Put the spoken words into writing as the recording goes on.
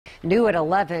New at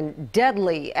 11,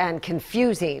 deadly and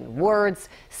confusing words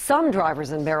some drivers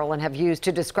in Maryland have used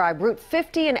to describe Route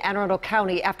 50 in Anne Arundel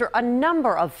County after a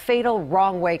number of fatal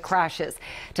wrong-way crashes.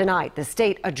 Tonight, the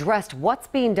state addressed what's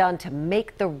being done to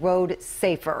make the road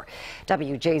safer.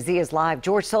 WJZ is live.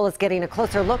 George Solis getting a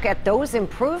closer look at those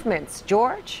improvements.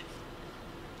 George?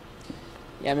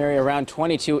 Yeah, Mary, around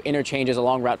 22 interchanges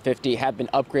along Route 50 have been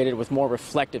upgraded with more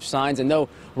reflective signs. And though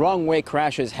wrong-way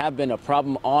crashes have been a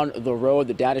problem on the road,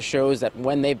 the data shows that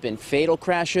when they've been fatal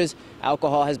crashes,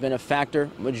 alcohol has been a factor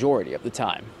majority of the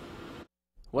time.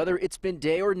 Whether it's been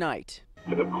day or night.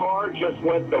 The car just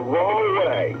went the wrong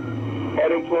way,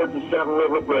 heading towards the Seven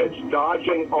River Bridge,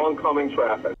 dodging oncoming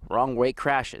traffic. Wrong-way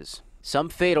crashes, some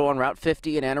fatal on Route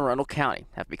 50 in Anne Arundel County,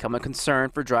 have become a concern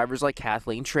for drivers like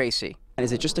Kathleen Tracy. And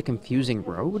is it just a confusing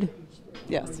road?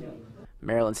 Yes.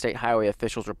 Maryland State Highway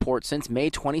officials report since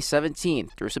May 2017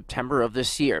 through September of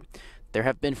this year, there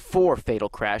have been 4 fatal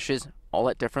crashes, all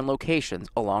at different locations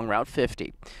along Route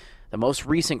 50. The most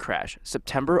recent crash,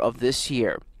 September of this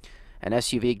year, an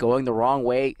SUV going the wrong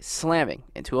way, slamming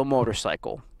into a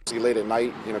motorcycle. Late at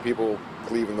night, people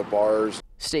leaving the bars.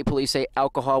 State police say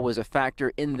alcohol was a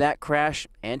factor in that crash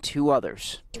and 2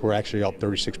 others. We're actually up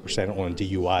 36% on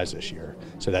DUIs this year.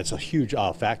 So that's a huge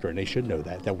factor, and they should know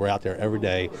that we're out there every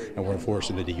day and we're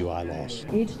enforcing the DUI laws.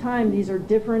 Each time, these are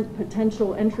different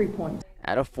potential entry points.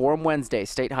 At a forum Wednesday,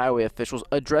 state highway officials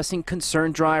addressing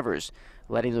concerned drivers,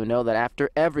 letting them know that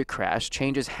after every crash,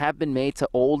 changes have been made to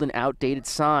old and outdated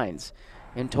signs.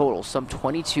 In total, some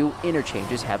 22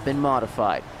 interchanges have been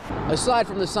modified. Aside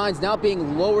from the signs now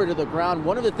being lower to the ground,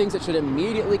 one of the things that should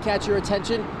immediately catch your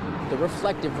attention, the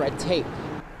reflective red tape.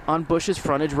 On Bush's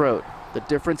frontage road, the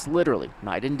difference literally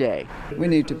night and day. We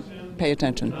need to pay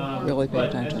attention, really pay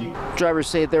attention. Drivers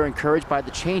say they're encouraged by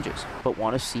the changes, but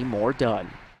want to see more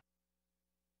done.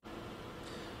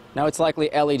 Now, it's likely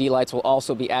LED lights will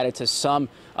also be added to some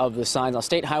of the signs. Now,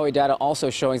 state highway data also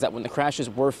showing that when the crashes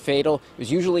were fatal, it was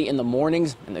usually in the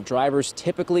mornings and the drivers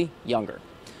typically younger.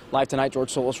 Live tonight, George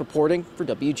Solis reporting for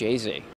WJZ.